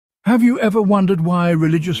Have you ever wondered why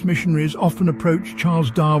religious missionaries often approach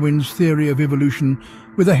Charles Darwin's theory of evolution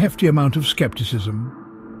with a hefty amount of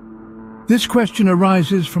skepticism? This question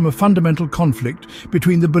arises from a fundamental conflict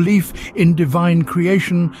between the belief in divine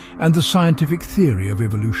creation and the scientific theory of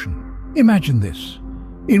evolution. Imagine this.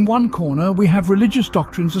 In one corner, we have religious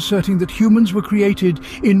doctrines asserting that humans were created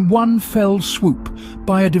in one fell swoop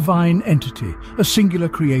by a divine entity, a singular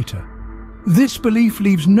creator. This belief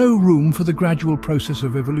leaves no room for the gradual process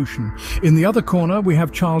of evolution. In the other corner, we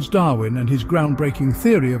have Charles Darwin and his groundbreaking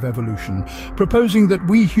theory of evolution, proposing that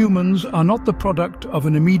we humans are not the product of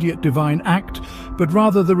an immediate divine act, but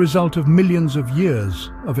rather the result of millions of years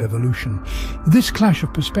of evolution. This clash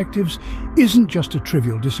of perspectives isn't just a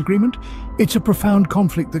trivial disagreement, it's a profound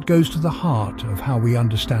conflict that goes to the heart of how we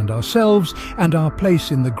understand ourselves and our place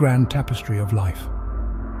in the grand tapestry of life.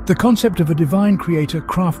 The concept of a divine creator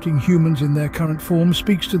crafting humans in their current form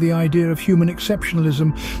speaks to the idea of human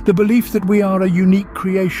exceptionalism, the belief that we are a unique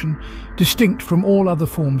creation, distinct from all other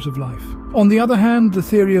forms of life. On the other hand, the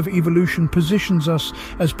theory of evolution positions us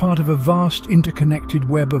as part of a vast interconnected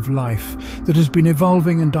web of life that has been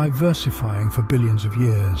evolving and diversifying for billions of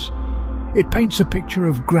years. It paints a picture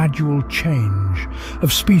of gradual change,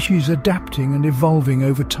 of species adapting and evolving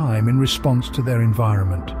over time in response to their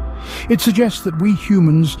environment. It suggests that we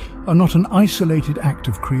humans are not an isolated act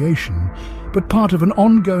of creation, but part of an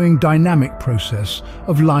ongoing dynamic process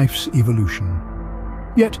of life's evolution.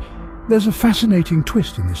 Yet, there's a fascinating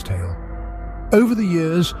twist in this tale. Over the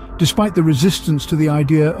years, despite the resistance to the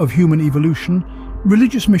idea of human evolution,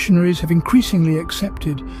 religious missionaries have increasingly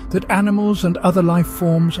accepted that animals and other life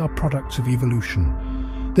forms are products of evolution.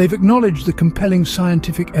 They've acknowledged the compelling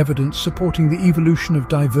scientific evidence supporting the evolution of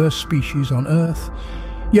diverse species on Earth.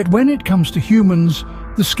 Yet when it comes to humans,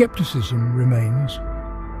 the skepticism remains.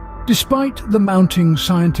 Despite the mounting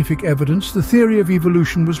scientific evidence, the theory of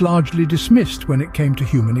evolution was largely dismissed when it came to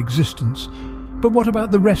human existence. But what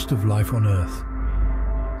about the rest of life on Earth?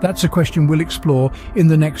 That's a question we'll explore in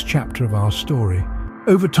the next chapter of our story.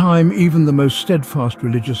 Over time, even the most steadfast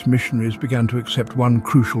religious missionaries began to accept one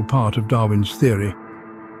crucial part of Darwin's theory.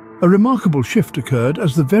 A remarkable shift occurred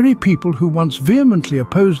as the very people who once vehemently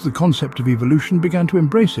opposed the concept of evolution began to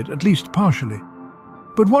embrace it, at least partially.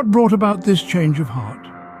 But what brought about this change of heart?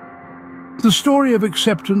 The story of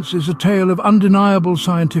acceptance is a tale of undeniable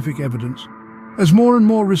scientific evidence. As more and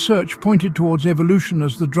more research pointed towards evolution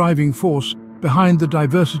as the driving force behind the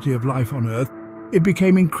diversity of life on Earth, it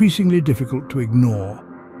became increasingly difficult to ignore.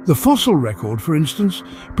 The fossil record, for instance,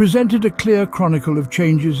 presented a clear chronicle of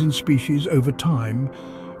changes in species over time.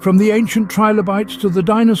 From the ancient trilobites to the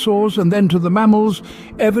dinosaurs and then to the mammals,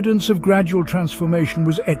 evidence of gradual transformation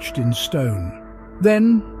was etched in stone.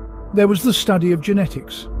 Then there was the study of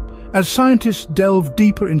genetics. As scientists delved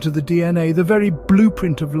deeper into the DNA, the very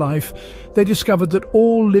blueprint of life, they discovered that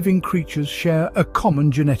all living creatures share a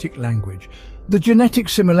common genetic language. The genetic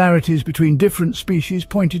similarities between different species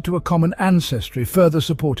pointed to a common ancestry, further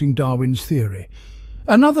supporting Darwin's theory.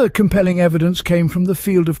 Another compelling evidence came from the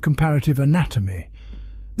field of comparative anatomy.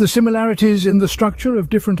 The similarities in the structure of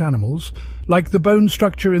different animals, like the bone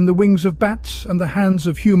structure in the wings of bats and the hands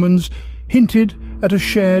of humans, hinted at a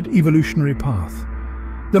shared evolutionary path.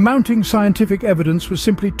 The mounting scientific evidence was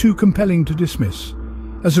simply too compelling to dismiss.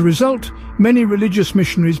 As a result, many religious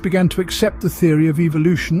missionaries began to accept the theory of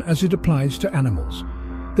evolution as it applies to animals.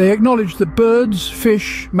 They acknowledged that birds,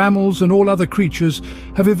 fish, mammals and all other creatures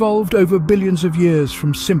have evolved over billions of years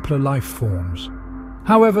from simpler life forms.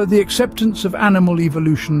 However, the acceptance of animal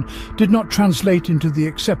evolution did not translate into the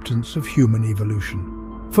acceptance of human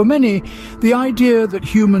evolution. For many, the idea that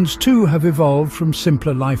humans too have evolved from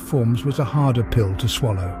simpler life forms was a harder pill to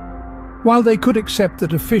swallow. While they could accept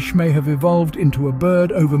that a fish may have evolved into a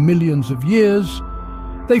bird over millions of years,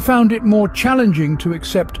 they found it more challenging to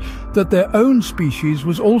accept that their own species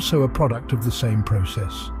was also a product of the same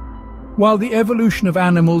process. While the evolution of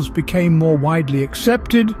animals became more widely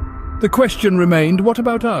accepted, the question remained, what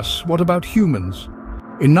about us? What about humans?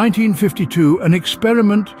 In 1952, an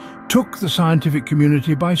experiment took the scientific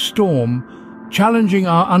community by storm, challenging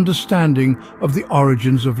our understanding of the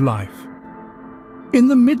origins of life. In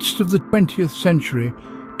the midst of the 20th century,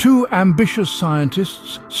 two ambitious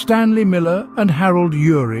scientists, Stanley Miller and Harold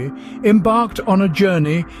Urey, embarked on a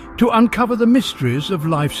journey to uncover the mysteries of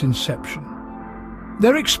life's inception.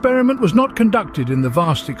 Their experiment was not conducted in the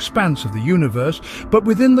vast expanse of the universe, but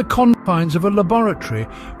within the confines of a laboratory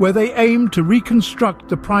where they aimed to reconstruct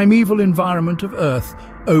the primeval environment of Earth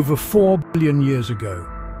over 4 billion years ago.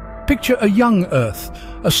 Picture a young Earth,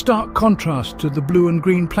 a stark contrast to the blue and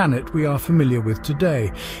green planet we are familiar with today.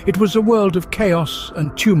 It was a world of chaos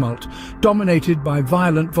and tumult, dominated by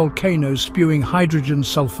violent volcanoes spewing hydrogen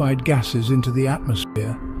sulfide gases into the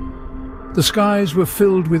atmosphere. The skies were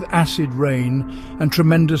filled with acid rain and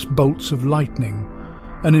tremendous bolts of lightning,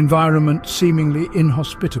 an environment seemingly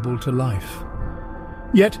inhospitable to life.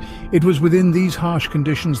 Yet, it was within these harsh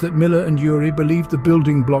conditions that Miller and Urey believed the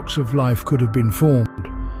building blocks of life could have been formed.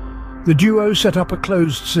 The duo set up a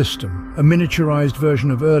closed system, a miniaturized version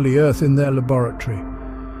of early Earth, in their laboratory.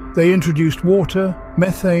 They introduced water,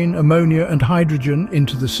 methane, ammonia and hydrogen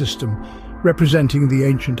into the system, representing the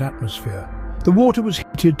ancient atmosphere. The water was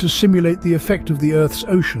heated to simulate the effect of the Earth's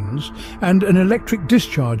oceans, and an electric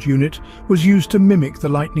discharge unit was used to mimic the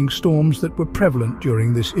lightning storms that were prevalent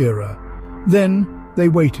during this era. Then they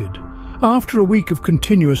waited. After a week of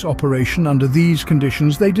continuous operation under these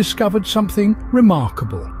conditions, they discovered something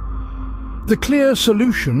remarkable. The clear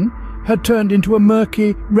solution had turned into a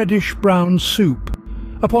murky, reddish-brown soup.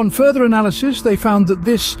 Upon further analysis, they found that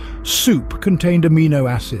this soup contained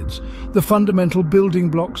amino acids, the fundamental building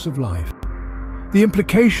blocks of life. The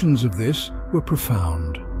implications of this were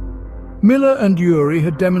profound. Miller and Urey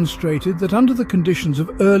had demonstrated that under the conditions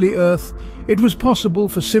of early Earth, it was possible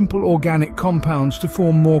for simple organic compounds to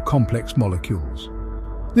form more complex molecules.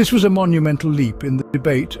 This was a monumental leap in the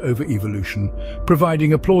debate over evolution,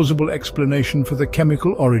 providing a plausible explanation for the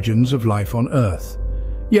chemical origins of life on Earth.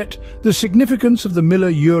 Yet, the significance of the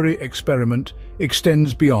Miller-Urey experiment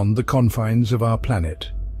extends beyond the confines of our planet.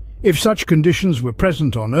 If such conditions were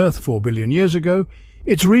present on Earth 4 billion years ago,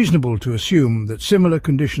 it's reasonable to assume that similar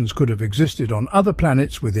conditions could have existed on other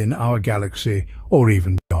planets within our galaxy or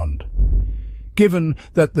even beyond. Given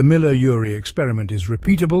that the Miller-Urey experiment is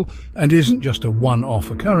repeatable and isn't just a one-off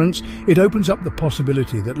occurrence, it opens up the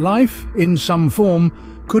possibility that life, in some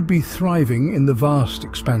form, could be thriving in the vast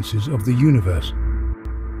expanses of the universe.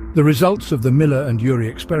 The results of the Miller and Urey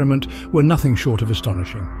experiment were nothing short of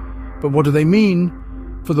astonishing. But what do they mean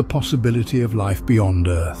for the possibility of life beyond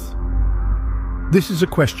Earth? This is a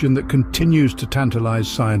question that continues to tantalize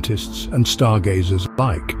scientists and stargazers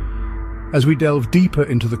alike. As we delve deeper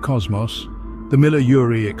into the cosmos, the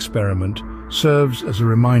Miller-Urey experiment serves as a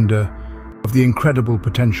reminder of the incredible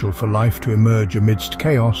potential for life to emerge amidst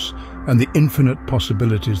chaos and the infinite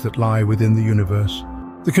possibilities that lie within the universe.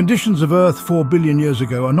 The conditions of Earth 4 billion years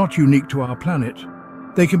ago are not unique to our planet.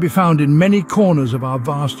 They can be found in many corners of our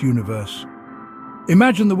vast universe.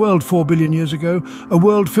 Imagine the world 4 billion years ago, a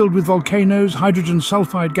world filled with volcanoes, hydrogen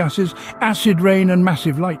sulfide gases, acid rain and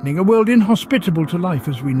massive lightning, a world inhospitable to life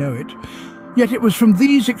as we know it. Yet it was from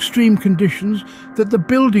these extreme conditions that the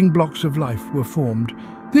building blocks of life were formed.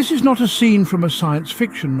 This is not a scene from a science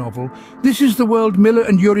fiction novel. This is the world Miller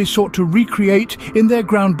and Urey sought to recreate in their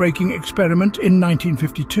groundbreaking experiment in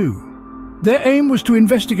 1952. Their aim was to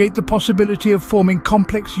investigate the possibility of forming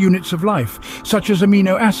complex units of life, such as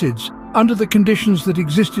amino acids, under the conditions that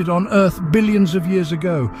existed on Earth billions of years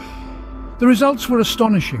ago. The results were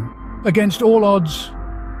astonishing. Against all odds,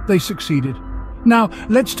 they succeeded. Now,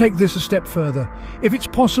 let's take this a step further. If it's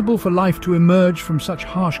possible for life to emerge from such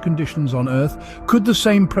harsh conditions on Earth, could the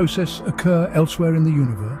same process occur elsewhere in the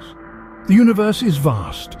universe? The universe is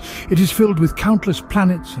vast. It is filled with countless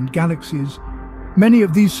planets and galaxies. Many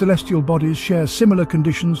of these celestial bodies share similar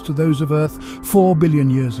conditions to those of Earth 4 billion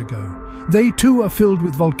years ago. They too are filled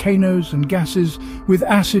with volcanoes and gases, with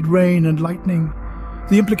acid rain and lightning.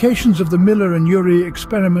 The implications of the Miller and Urey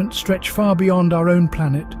experiment stretch far beyond our own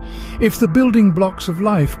planet. If the building blocks of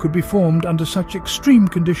life could be formed under such extreme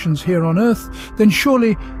conditions here on Earth, then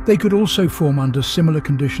surely they could also form under similar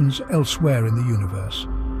conditions elsewhere in the universe.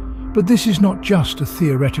 But this is not just a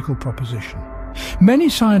theoretical proposition. Many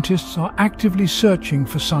scientists are actively searching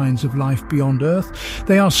for signs of life beyond Earth.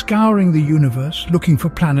 They are scouring the universe, looking for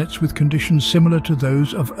planets with conditions similar to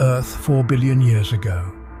those of Earth 4 billion years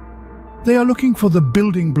ago. They are looking for the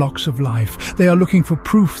building blocks of life. They are looking for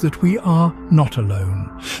proof that we are not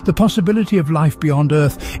alone. The possibility of life beyond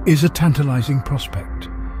Earth is a tantalizing prospect.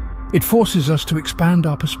 It forces us to expand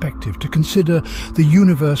our perspective, to consider the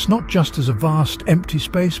universe not just as a vast, empty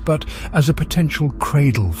space, but as a potential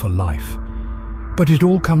cradle for life. But it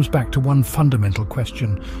all comes back to one fundamental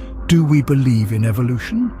question. Do we believe in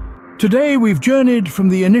evolution? Today we've journeyed from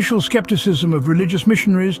the initial skepticism of religious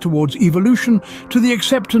missionaries towards evolution to the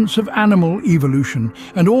acceptance of animal evolution,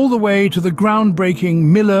 and all the way to the groundbreaking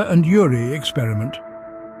Miller and Urey experiment.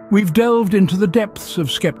 We've delved into the depths of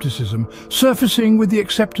skepticism, surfacing with the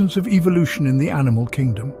acceptance of evolution in the animal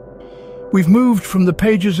kingdom. We've moved from the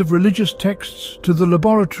pages of religious texts to the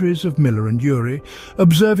laboratories of Miller and Urey,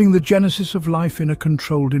 observing the genesis of life in a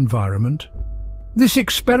controlled environment. This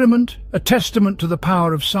experiment, a testament to the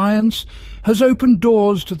power of science, has opened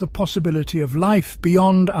doors to the possibility of life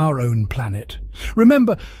beyond our own planet.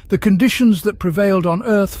 Remember, the conditions that prevailed on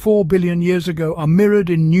Earth 4 billion years ago are mirrored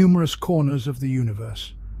in numerous corners of the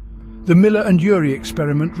universe. The Miller and Urey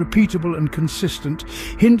experiment, repeatable and consistent,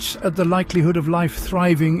 hints at the likelihood of life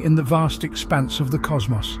thriving in the vast expanse of the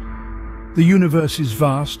cosmos. The universe is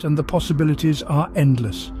vast and the possibilities are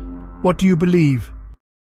endless. What do you believe?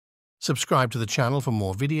 Subscribe to the channel for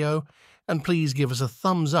more video, and please give us a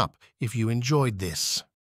thumbs up if you enjoyed this.